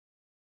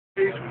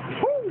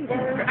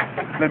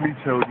Let me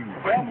tell you.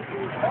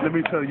 Let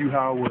me tell you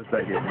how I was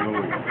back at New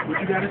York.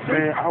 What you gotta say?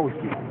 Man, I was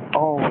getting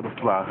all the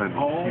fly honeys.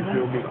 You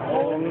feel me?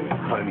 All the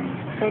honeys.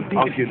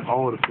 I was getting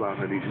all the fly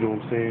honeys, you know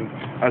what I'm saying?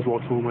 I was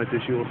walking home like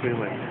this, you know what I'm saying?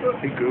 Like,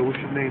 hey girl, what's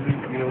your name?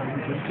 You know,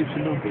 let's get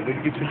your number.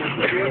 Let's get your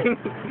number.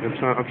 I'm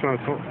trying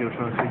to talk to you.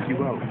 I'm trying to take you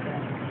out.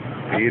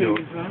 And, you know,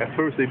 at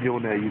first they be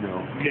on that, you know,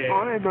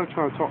 oh, I ain't not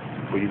trying to talk.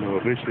 But, you know,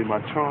 eventually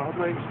my charm, I'm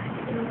like,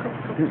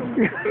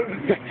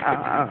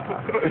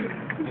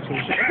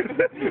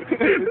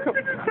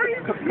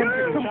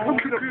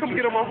 come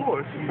get on my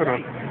horse. Hold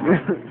on.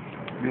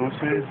 You know what I'm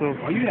saying? So,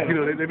 you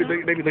know, they be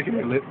looking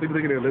at lip,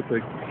 like, you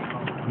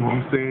know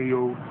what I'm saying,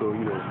 yo? So,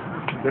 you know,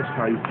 that's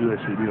how you do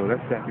that shit, you know, that's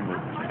back in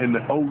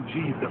the OG,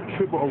 the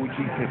triple OG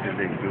pimping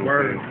thing, you know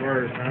what I'm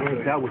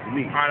saying? That was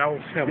me.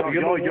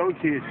 Y'all young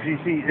kids,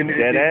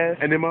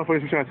 and then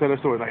motherfuckers be trying to tell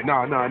that story, like,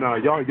 nah,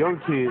 y'all young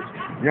kids,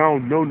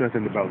 y'all don't know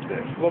nothing about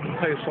that. Let me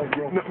tell you something,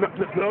 bro.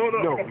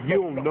 No, you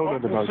don't know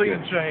nothing about that.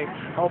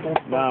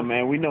 Nah,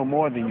 man, we know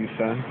more than you,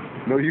 son.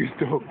 No, you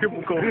don't.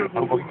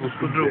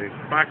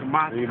 Back in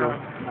my you know.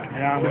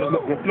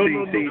 No.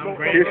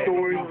 His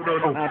story.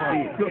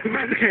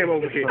 Came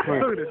over here.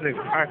 Look at this nigga.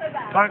 All right.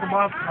 Back in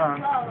my time,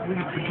 we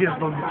used to give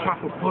them the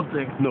chocolate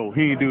pudding. No,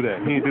 he didn't do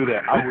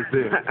that. I was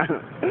there.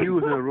 He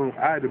was in the room.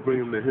 I had to bring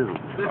him to him.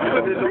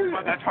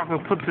 That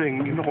chocolate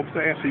pudding, you know what I'm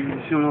saying? So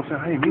you know what I'm saying?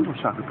 I ain't need no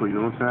chocolate pudding.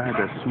 You know what I'm saying? I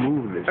had that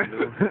smoothness. You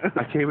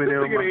know? I came in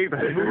there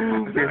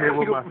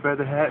with my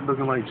feather hat,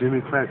 looking like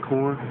Jimmy Crack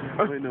Corn.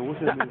 Wait, no, what's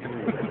that nigga's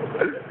name?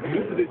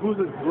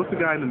 What's the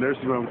guy in the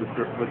nursery room with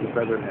the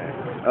feather hat?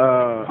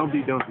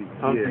 Humpty Dumpty.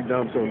 Humpty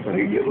Dumpty.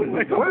 You look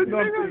like Humpty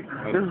Dumpty.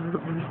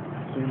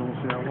 So, you know what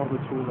I'm saying? I walk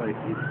into like,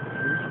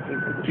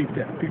 peep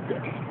that.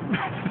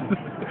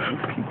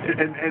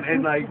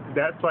 and like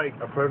that's like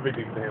a perfect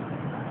example.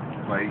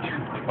 Like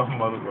a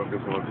motherfucker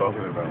is what I'm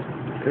talking about.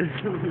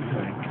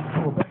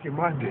 Oh, back in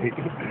my day,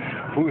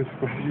 who was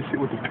you shit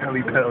with the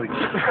pelly?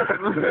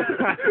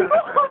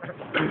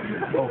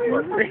 Oh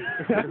fuck.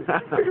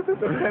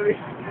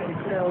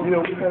 You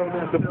know, we had on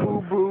that, the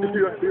boo-boo,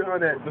 you know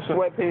that, the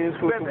sweatpants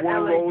with the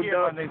one rolled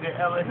up,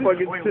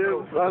 fucking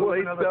tips,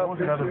 unlaced up.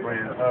 Another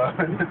brand.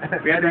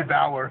 We had that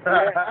Bauer.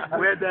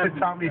 We had that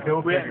Tommy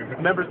Hilfiger.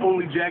 Members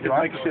only jackets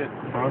like shit.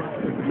 Huh?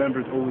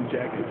 Members only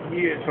jackets.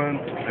 Yeah, son.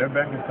 They're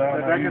back in style.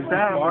 They're back in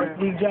style.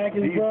 Varsity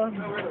jackets, bro.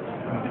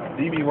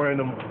 He be wearing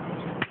them.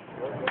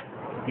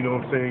 You know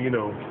what I'm saying? You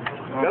know.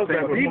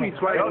 He be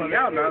sweating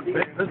out now.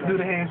 Let's do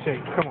the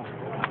handshake. Come on.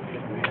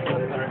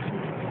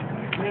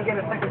 Can you get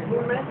a second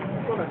spoon, man?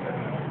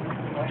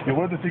 Yeah,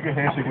 what's the secret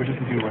handshake with just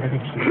to do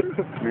random shit?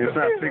 I mean, it's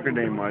not a secret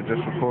anymore. I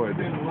just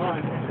recorded it.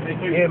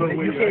 Yeah, but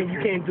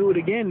you can't do it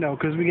again though,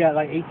 because we got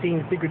like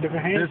 18 secret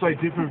different handshakes. There's like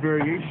different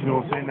variations. You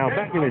know what I'm saying? Now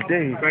back in the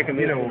day,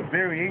 you know,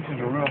 variations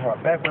were real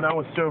hard. Back when I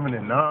was serving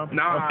in Nam,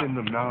 I was in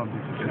them Nam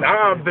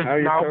bitches. How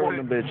you serving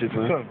them bitches,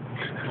 man?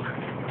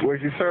 Was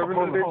you serving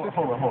them bitches?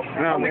 Hold on.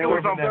 No, man,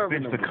 was on that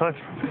bitch, the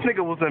country. This nigga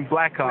was in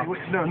Black Ops.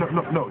 No,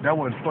 that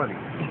wasn't funny.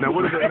 Now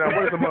what is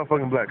the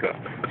motherfucking Black Ops?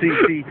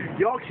 See,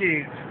 y'all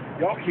kids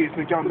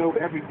think y'all know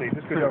everything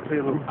just because y'all play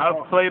a little.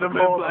 I've played them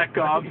in Black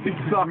Ops. He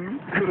sucks.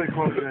 Look like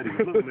Call of Duty.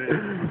 Look,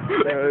 man.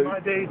 Back in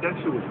my day, that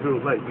shit was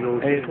real light, you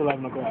know what I'm saying? It's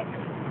 11 o'clock.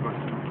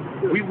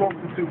 We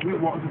walked into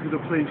the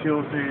place, you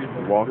know what I'm saying?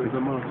 The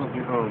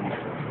motherfucking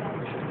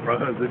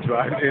the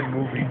drive-in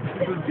movie.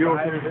 You know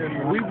what I'm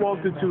saying? We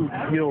walked into,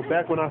 you know,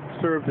 back when I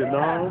served in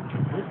Nam,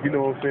 you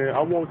know what I'm saying?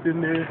 I walked in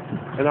there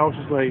and I was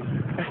just like,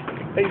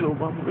 hey, little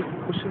mama,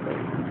 what's your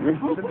name?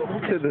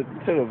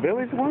 To the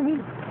village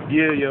woman?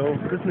 Yeah, yo.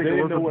 This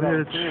nigga wasn't what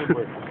I was saying,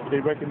 but they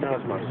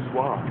recognized my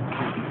swag.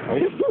 Are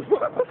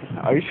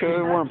you sure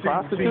it weren't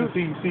prostitutes?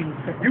 See,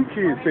 you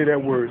kids say that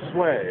word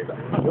swag.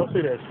 Y'all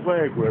say that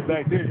swag word.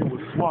 Back then it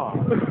was swag.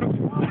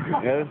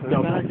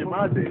 Now, back in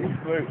my day,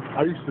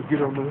 I used to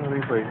get on the line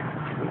and say,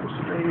 what's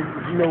your name?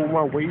 You know,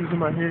 my waves in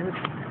my head?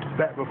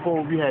 Back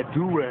before we had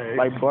do-rags.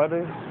 Like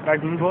butter?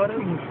 Like butter?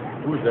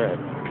 Who's that?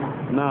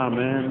 Nah,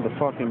 man, the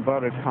fucking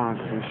butter conch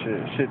and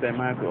shit that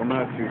Michael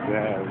used to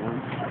have,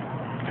 man.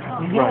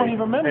 You don't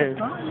even remember,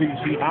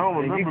 See, I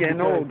don't remember. You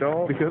getting old,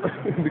 dog.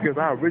 Because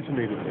I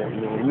originated that,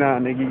 you know. Nah,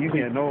 nigga, you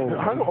getting old.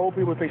 How do old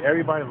people think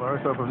everybody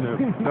learns something from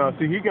them? No,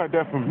 see, he got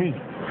that from me.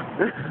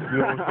 You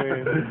know what I'm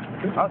saying?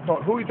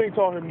 Who do you think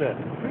taught him that?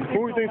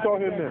 Who do you think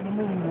taught him that?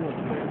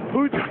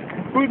 Who do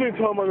you think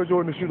taught Michael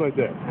Jordan to shoot like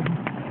that?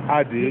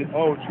 I did.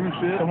 Oh, true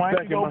shit. So why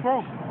did you go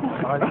pro?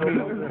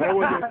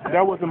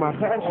 That wasn't my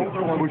passion.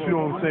 But you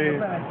know what I'm saying?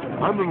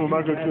 I remember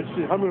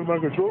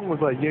Michael Jordan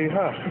was like, yay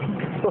high.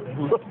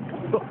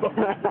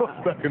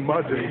 Back in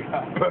my day,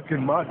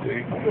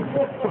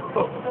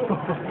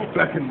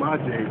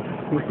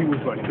 when he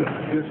was like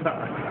this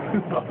high.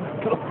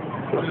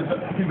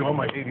 You know, I'm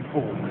like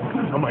 84.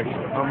 I'm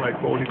like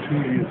 42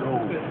 years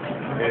old.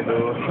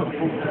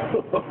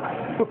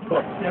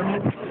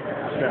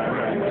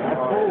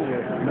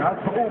 And I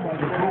told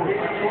Mike,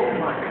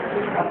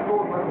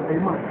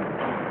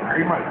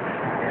 hey Mike,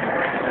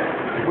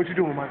 what you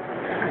doing, Mike?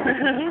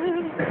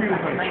 He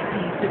was like,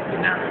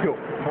 1969. Yo,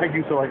 Mike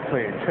used to like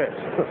playing chess.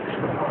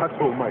 I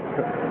told Mike.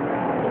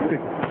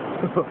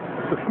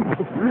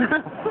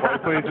 Why you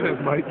playing chess,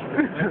 Mike?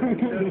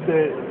 He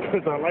said,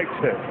 because I like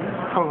chess.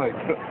 I'm like,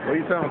 What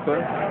you telling,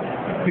 son?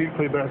 he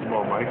play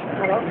basketball, Mike.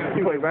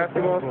 You play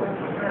basketball, son?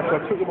 So I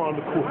took him on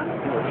the court,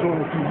 show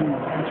him a few moves,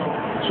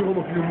 you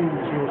know what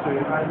I'm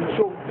saying?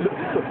 Show,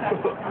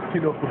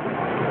 you know,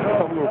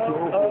 I'm going to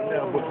throw over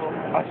now, but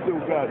I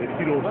still got it,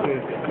 you know what I'm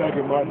saying? Back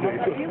in my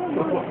day.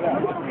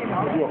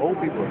 You're old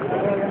people.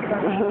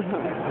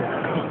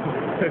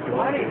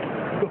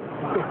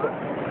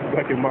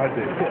 Back in my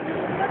day.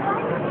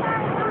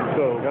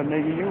 So, That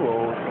nigga, you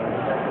old, son.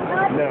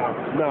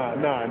 nah.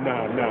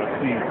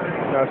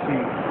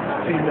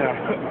 See now.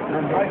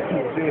 I'm like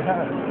you, say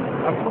hi.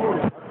 I'm cool.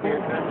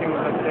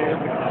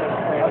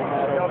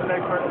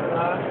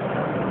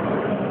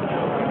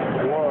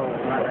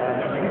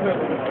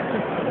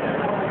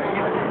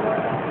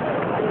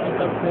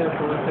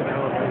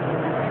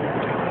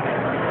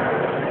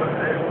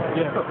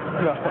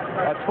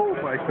 I told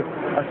Mike,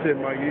 I said,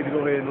 Mike, you need to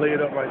go ahead and lay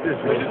it up like this.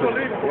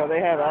 Yeah,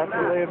 they have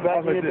oscillated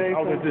back in the day.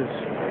 I was like this.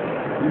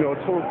 You know,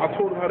 I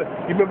told him how to.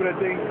 You remember that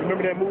thing?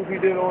 Remember that move he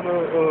did on you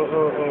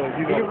know?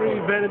 He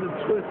reinvented the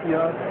twist,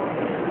 y'all.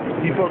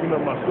 He fucking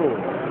up my story.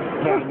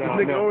 Nah.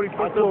 nigga already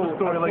fucked up the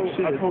story like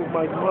shit. I told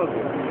Mike's mother.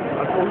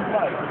 I told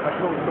Michael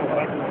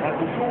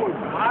Jordan.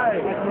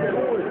 Michael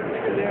Jordan.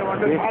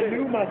 I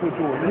knew Michael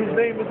Jordan. His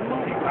name is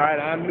Mike. All right,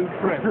 I'm new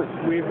friend.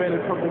 We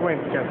invented something right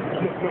together.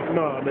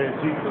 No, man.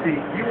 See,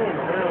 you weren't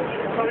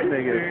around.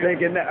 Nigga,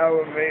 thinking the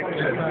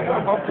elevator.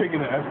 I'm taking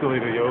the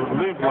escalator, yo.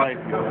 Live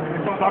life, yo.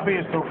 Stop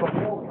being so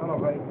fucking.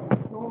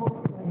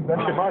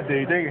 Back in my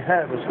day, they didn't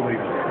have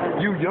escalators.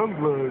 You young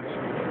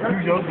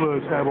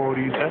bloods have all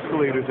these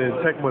escalators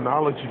and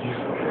technologies.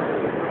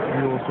 You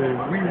know what I'm saying?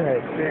 We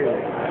had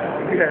stairs.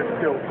 We had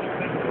stilts.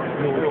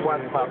 Watch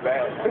my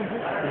back.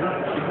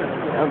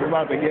 I was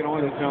about to get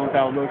on this show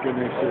without looking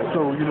and shit.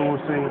 So, you know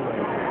what I'm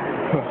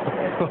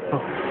saying?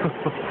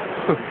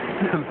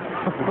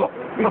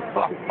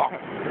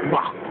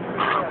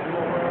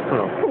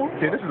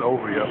 Okay, this is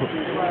over, yo.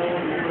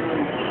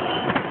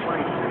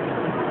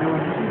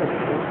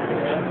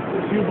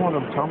 She was one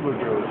of them Tumblr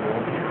girls,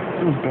 man.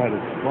 She was bad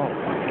as fuck.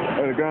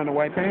 Oh, the girl in the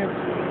white pants?